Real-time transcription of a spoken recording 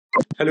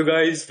Hello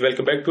guys,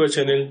 welcome back to our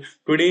channel.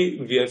 Today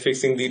we are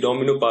fixing the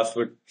Domino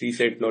password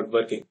reset not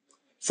working.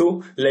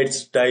 So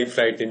let's dive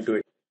right into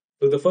it.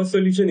 So the first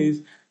solution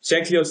is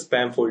check your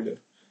spam folder.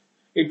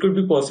 It could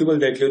be possible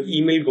that your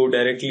email go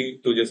directly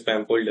to your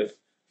spam folder.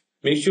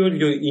 Make sure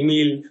your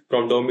email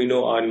from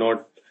Domino are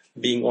not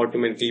being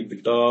automatically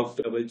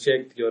blocked. Double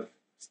check your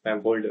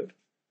spam folder.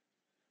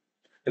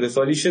 And the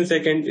solution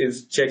second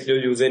is check your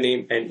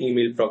username and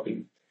email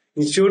properly.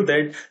 Ensure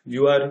that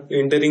you are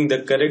entering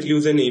the correct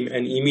username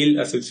and email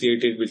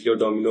associated with your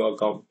Domino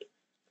account.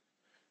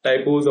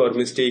 Typos or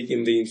mistake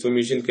in the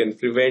information can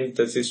prevent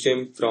the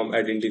system from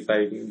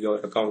identifying your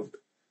account.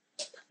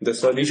 The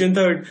solution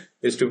third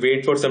is to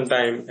wait for some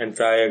time and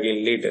try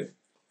again later.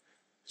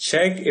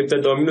 Check if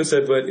the Domino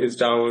server is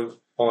down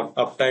on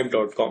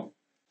uptime.com.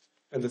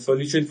 And the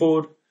solution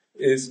four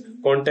is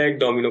contact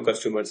Domino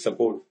customer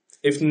support.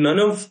 If none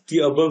of the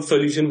above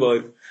solution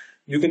work,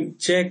 you can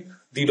check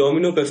the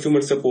Domino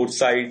customer support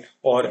site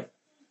or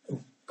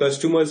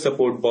customer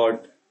support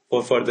bot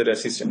for further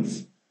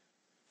assistance.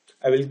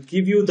 I will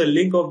give you the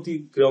link of the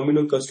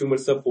Domino customer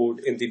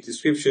support in the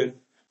description.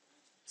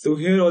 So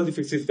here are all the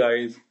fixes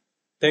guys.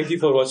 Thank you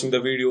for watching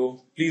the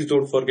video. Please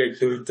don't forget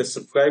to hit the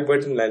subscribe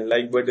button and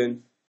like button